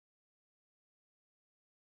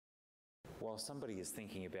while somebody is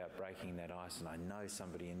thinking about breaking that ice, and I know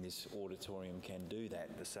somebody in this auditorium can do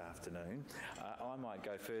that this afternoon, I might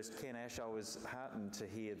go first. Ken Ash, I was heartened to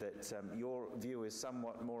hear that your view is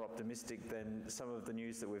somewhat more optimistic than some of the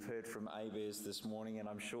news that we've heard from ABARES this morning, and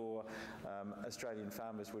I'm sure Australian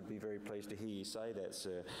farmers would be very pleased to hear you say that,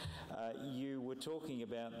 sir. You were talking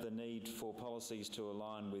about the need for policies to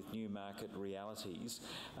align with new market realities.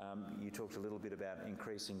 You talked a little bit about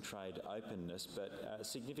increasing trade openness, but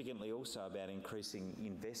significantly also about increasing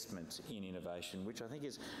investment in innovation, which I think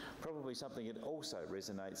is probably something that also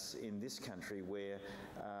resonates in this country, where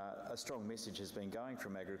a strong message has been going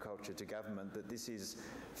from agriculture to government that this is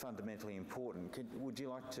fundamentally important. Would you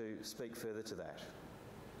like to speak further to that?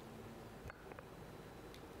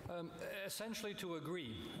 Essentially to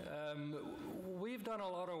agree. We've done a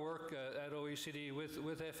lot of work at OECD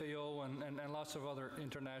with FAO and lots of other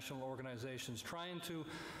international organizations trying to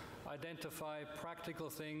identify practical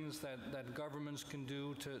things that governments can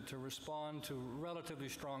do to respond to relatively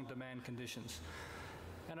strong demand conditions.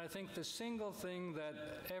 And I think the single thing that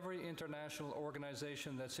every international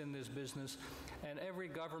organization that's in this business and every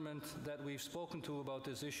government that we've spoken to about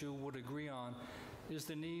this issue would agree on is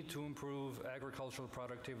the need to improve agricultural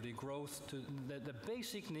productivity growth, the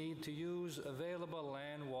basic need to use available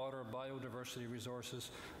land, water, biodiversity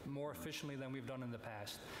resources more efficiently than we've done in the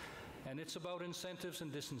past. And it's about incentives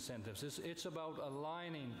and disincentives. It's about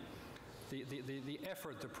aligning the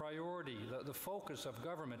effort, the priority, the focus of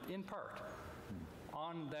government, in part,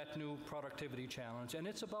 on that new productivity challenge. And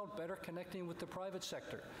it's about better connecting with the private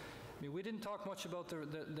sector. I mean, we didn't talk much about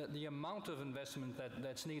the amount of investment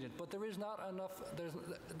that's needed, but there is not enough,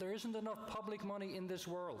 there isn't enough public money in this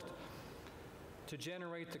world to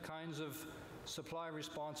generate the kinds of supply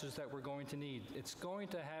responses that we're going to need. It's going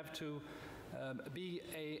to have to be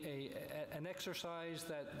an exercise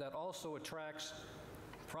that also attracts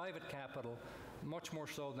private capital much more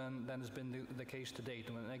so than has been the case to date.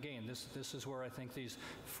 And again, this is where I think these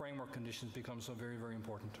framework conditions become so very, very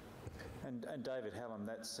important. And David Hallam,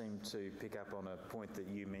 that seemed to pick up on a point that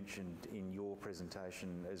you mentioned in your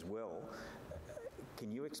presentation as well.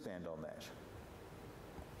 Can you expand on that?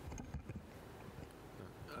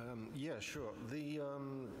 Yeah, sure.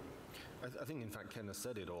 I think, in fact, Ken has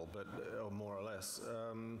said it all, but or more or less.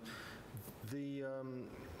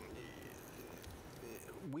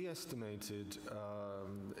 We estimated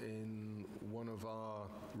in one of our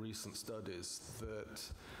recent studies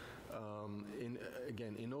that,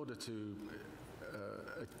 in order to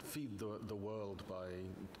feed the world by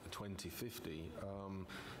 2050,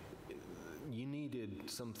 you needed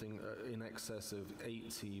something in excess of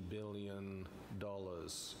 $80 billion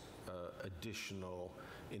additional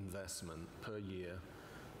investment per year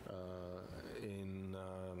in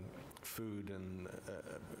food and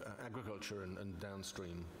agriculture and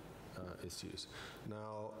downstream issues.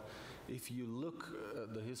 Now, if you look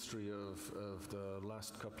at the history of the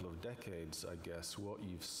last couple of decades, I guess, what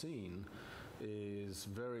you've seen is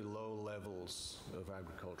very low levels of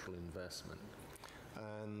agricultural investment.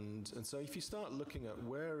 And so if you start looking at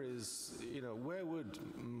where would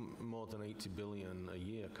more than 80 billion a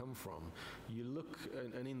year come from, you look,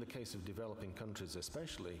 and in the case of developing countries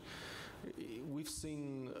especially, we've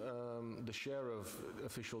seen the share of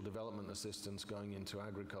official development assistance going into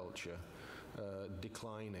agriculture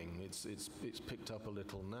declining. It's picked up a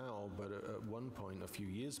little now, but at one point a few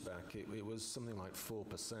years back it was something like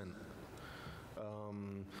 4%.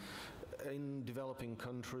 In developing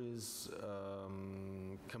countries,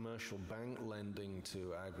 commercial bank lending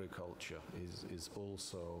to agriculture is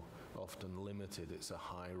also often limited. It's a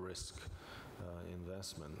high-risk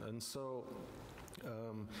investment. And so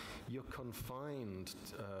you're confined,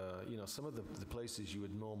 some of the places you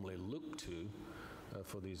would normally look to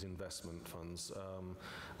for these investment funds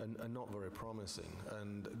are not very promising.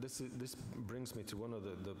 And this brings me to one of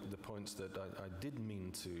the points that I did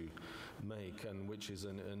mean to make, and which is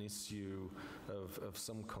an issue of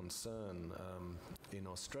some concern in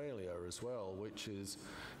Australia as well, which is,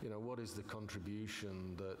 what is the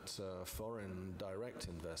contribution that foreign direct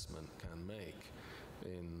investment can make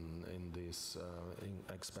in this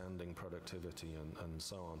expanding productivity and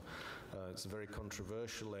so on. It's a very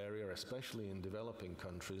controversial area, especially in developing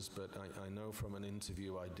countries, but I know from an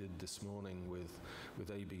interview I did this morning with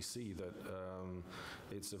ABC that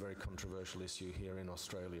it's a very controversial issue here in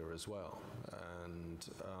Australia as well. And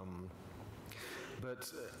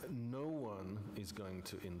but no one is going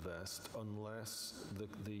to invest unless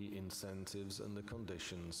the incentives and the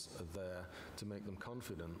conditions are there to make them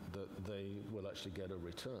confident that they will actually get a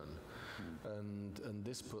return. And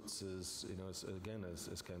this puts us, you know,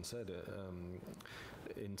 as Ken said,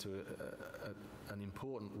 into an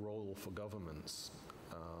important role for governments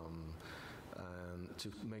and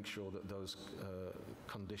to make sure that those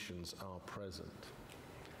conditions are present.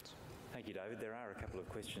 Thank you, David. There are a couple of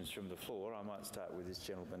questions from the floor. I might start with this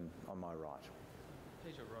gentleman on my right.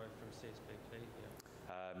 Peter Rowe from CSBP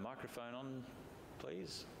here. Microphone on,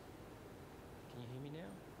 please. Can you hear me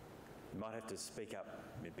now? You might have to speak up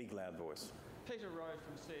in a big, loud voice. Peter Rowe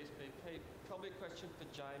from CSBP. Probably a question for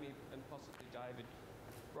Jamie and possibly David.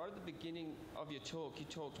 Right at the beginning of your talk, you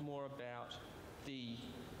talked more about the...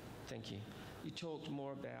 Thank you. You talked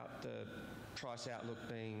more about the price outlook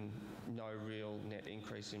being no real net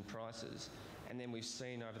increase in prices. And then we've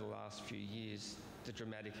seen over the last few years the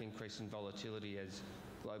dramatic increase in volatility as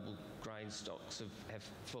global grain stocks have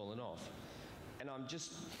fallen off. And I'm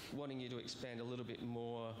just wanting you to expand a little bit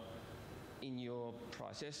more in your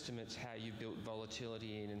price estimates, how you built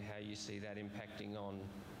volatility in and how you see that impacting on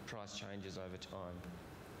price changes over time.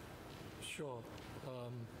 Sure.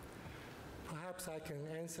 Perhaps I can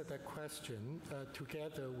answer that question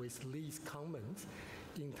together with Lee's comments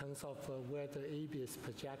in terms of whether ABARES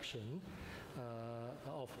projection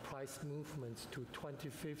of price movements to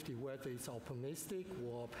 2050, whether it's optimistic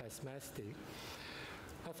or pessimistic.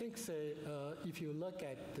 I think, if you look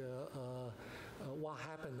at what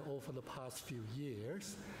happened over the past few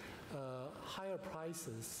years, higher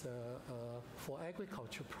prices for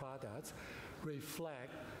agriculture products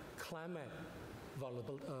reflect climate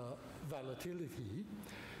volatility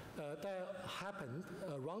that happened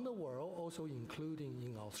around the world, also including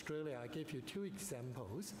in Australia. I gave you two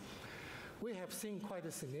examples. We have seen quite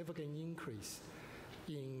a significant increase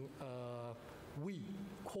in wheat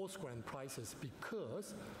coarse grain prices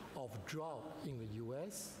because of drought in the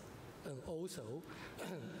U.S. and also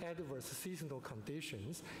adverse seasonal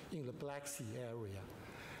conditions in the Black Sea area.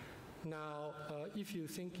 Now, if you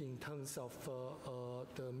think in terms of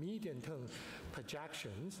the medium-term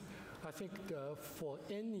projections, I think for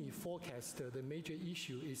any forecaster, the major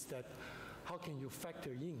issue is that how can you factor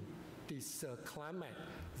in this climate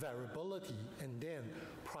variability and then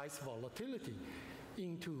price volatility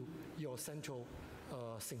into your central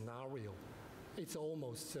scenario. It's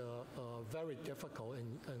almost very difficult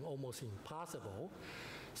and almost impossible.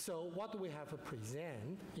 So what we have to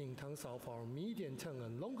present in terms of our medium-term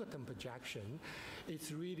and longer-term projection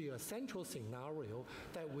is really a central scenario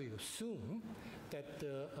that we assume that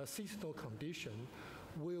the seasonal condition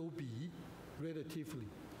will be relatively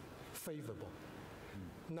favorable.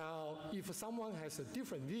 Now, if someone has a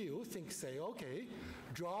different view, say, okay,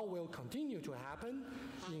 drought will continue to happen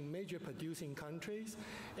in major producing countries,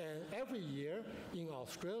 and every year in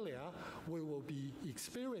Australia, we will be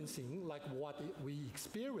experiencing like what we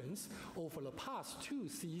experienced over the past 2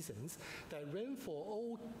 seasons, that rainfall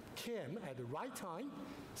all came at the right time,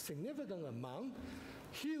 significant amount,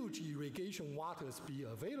 huge irrigation waters be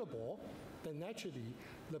available, then naturally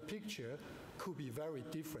the picture could be very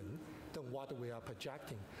different than what we are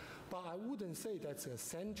projecting. But I wouldn't say that's a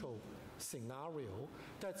central scenario.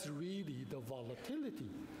 That's really the volatility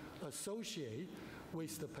associated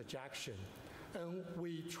with the projection. And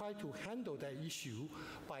we try to handle that issue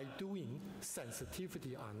by doing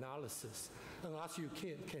sensitivity analysis. And as you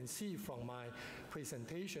can see from my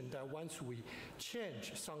presentation, that once we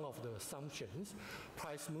change some of the assumptions,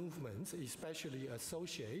 price movements, especially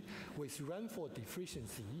associated with rainfall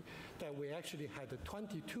deficiency, that we actually had a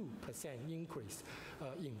 22% increase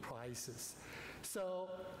in prices. So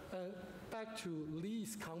back to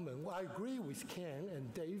Lee's comment, I agree with Ken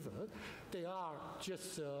and David. They are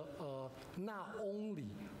just not only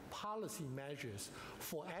policy measures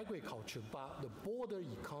for agriculture, but the broader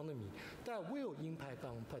economy that will impact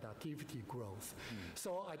on productivity growth.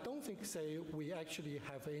 So I don't think, we actually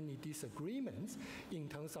have any disagreements in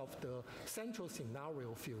terms of the central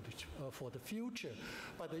scenario field for the future.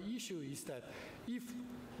 But the issue is that if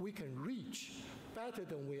we can reach better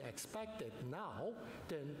than we expected now,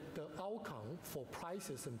 then the outcome for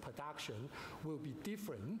prices and production will be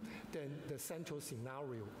different than the central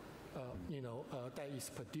scenario that is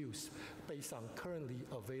produced based on currently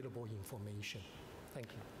available information. Thank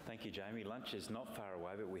you. Thank you, Jamie. Lunch is not far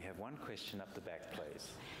away, but we have one question up the back, please.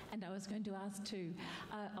 And I was going to ask two.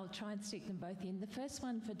 I'll try and stick them both in. The first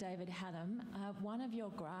one for David Haddam. One of your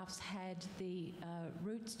graphs had the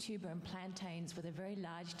roots, tuber and plantains with a very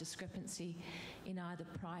large discrepancy in either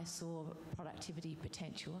price or productivity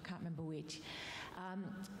potential. I can't remember which.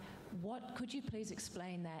 Could you please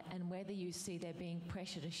explain that, and whether you see there being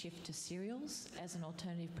pressure to shift to cereals as an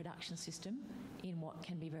alternative production system in what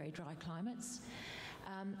can be very dry climates?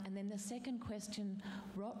 And then the second question,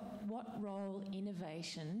 what role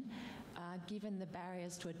innovation, given the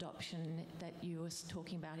barriers to adoption that you were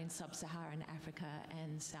talking about in sub-Saharan Africa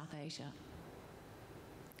and South Asia?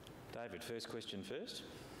 David, first question first.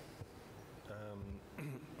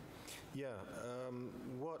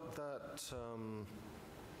 What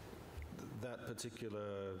that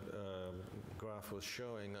particular graph was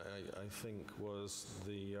showing, I think, was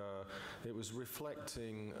it was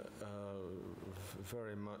reflecting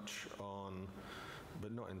very much on,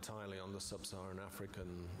 but not entirely on, the sub-Saharan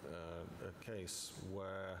African case,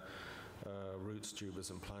 where roots, tubers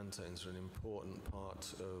and plantains are an important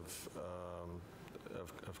part of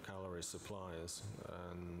calorie suppliers,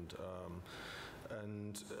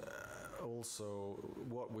 and also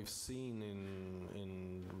what we've seen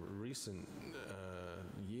in recent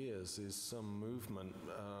years is some movement,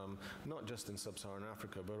 not just in sub-Saharan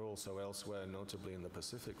Africa but also elsewhere, notably in the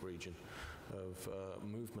Pacific region, of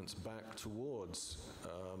movements back towards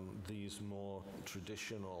these more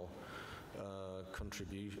traditional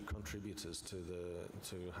contributors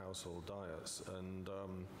to household diets, and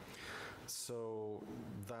so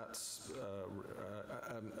that's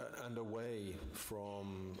and away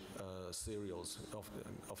from cereals,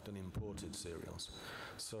 often imported cereals.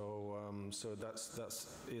 So that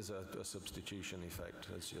is a substitution effect,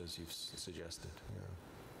 as you've suggested.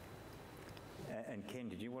 Yeah. And Ken,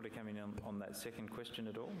 did you want to come in on that second question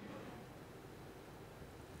at all?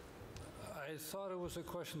 I thought it was a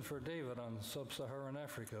question for David on sub-Saharan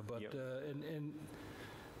Africa, but yep.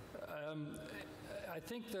 I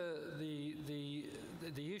think the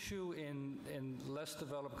issue in less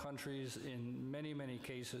developed countries, in many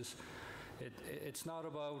cases, it's not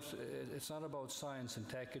about science and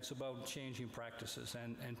tech. It's about changing practices,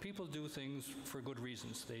 and people do things for good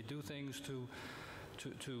reasons. They do things to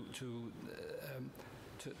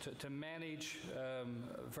manage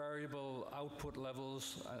variable output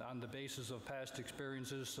levels on the basis of past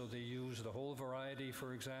experiences. So they use the whole variety,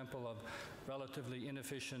 for example, of relatively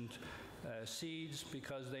inefficient seeds,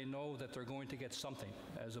 because they know that they're going to get something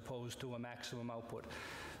as opposed to a maximum output.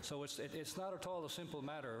 So it's not at all a simple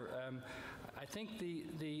matter. I think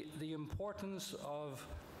the importance of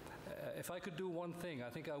if I could do one thing, I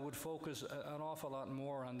think I would focus an awful lot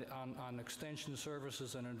more on extension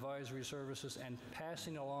services and advisory services, and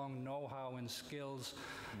passing along know-how and skills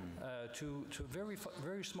to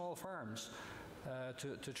very small farms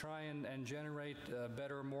to try and generate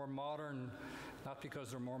better, more modern, not because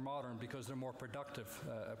they're more modern, because they're more productive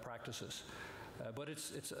practices. But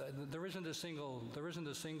there isn't a single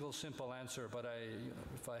simple answer. But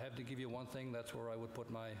if I have to give you one thing, that's where I would put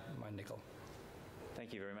my nickel.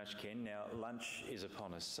 Thank you very much, Ken. Now, lunch is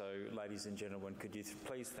upon us, so ladies and gentlemen, could you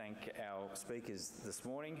please thank our speakers this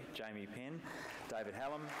morning, Jamie Penn, David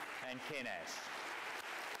Hallam and Ken Ash.